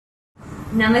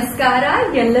ನಮಸ್ಕಾರ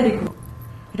ಎಲ್ಲರಿಗೂ.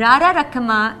 RaRa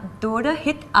Rakkamma ದೊಡ್ಡ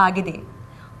ಹಿಟ್ ಆಗಿದೆ.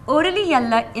 ಓರಲಿ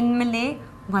ಎಲ್ಲ ಇನ್ಮೇಲೆ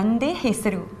ಒಂದೇ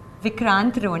ಹೆಸರು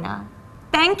Vikrant Rona.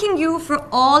 Thanking you for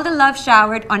all the love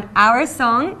showered on our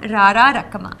song RaRa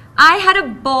Rakkamma. I had a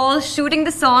ball shooting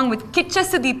the song with Kitcha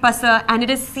Sudeepa sir, and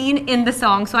it is seen in the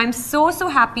song. So I'm so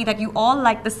happy that you all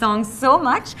like the song so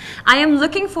much. I am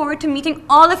looking forward to meeting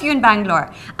all of you in Bangalore.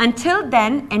 Until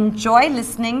then, enjoy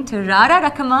listening to RaRa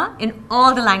Rakkamma in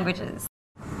all the languages.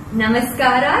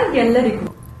 ನಮಸ್ಕಾರ ಎಲ್ಲರಿಗೂ.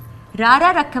 RaRa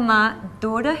Rakkamma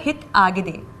ದೊಡ್ಡ hit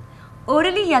ಆಗಿದೆ.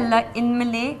 Orally ಎಲ್ಲ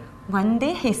ಇನ್ಮೇಲೆ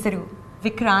ಒಂದೇ ಹೆಸರು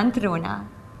Vikrant Rona.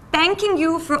 Thanking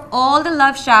you for all the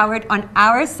love showered on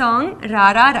our song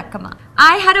RaRa Rakkamma.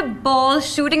 I had a ball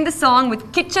shooting the song with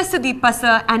Kitcha Sudeepa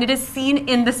sir, and it is seen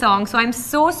in the song. So I'm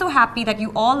so happy that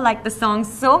you all like the song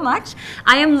so much.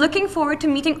 I am looking forward to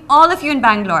meeting all of you in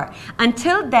Bangalore.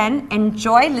 Until then,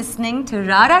 enjoy listening to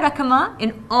RaRa Rakkamma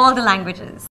in all the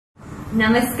languages.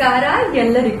 ನಮಸ್ಕಾರ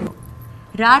ಎಲ್ಲರಿಗೂ.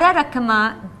 RaRa Rakkamma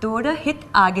ದೊಡ್ಡ hit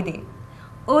ಆಗಿದೆ.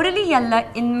 Orally ಎಲ್ಲ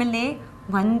ಇನ್ಮೇಲೆ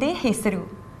ಒಂದೇ ಹೆಸರು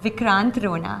Vikrant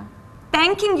Rona.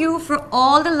 Thanking you for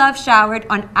all the love showered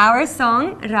on our song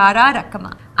RaRa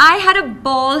Rakkamma. I had a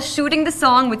ball shooting the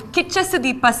song with Kitcha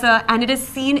Sudeepa sir, and it is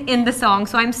seen in the song.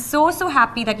 So I'm so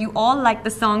happy that you all like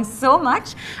the song so much.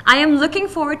 I am looking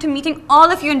forward to meeting all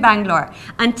of you in Bangalore.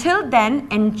 Until then,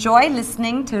 enjoy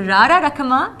listening to RaRa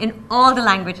Rakkamma in all the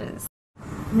languages.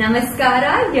 ನಮಸ್ಕಾರ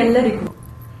ಎಲ್ಲರಿಗೂ.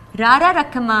 RaRa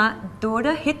Rakkamma ದೊಡ್ಡ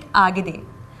hit ಆಗಿದೆ.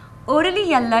 Orally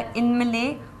ಎಲ್ಲ ಇನ್ಮೇಲೆ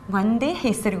ಒಂದೇ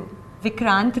ಹೆಸರು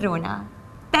Vikrant Rona.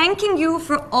 Thanking you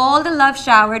for all the love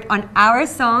showered on our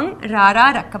song RaRa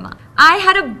Rakkamma. I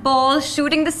had a ball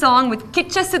shooting the song with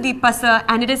Kitcha Sudeepa sir,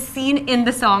 and it is seen in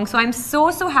the song. So I'm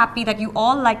so happy that you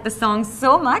all like the song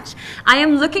so much. I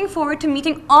am looking forward to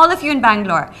meeting all of you in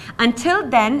Bangalore. Until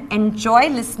then, enjoy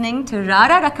listening to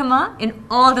RaRa Rakkamma in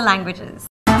all the languages.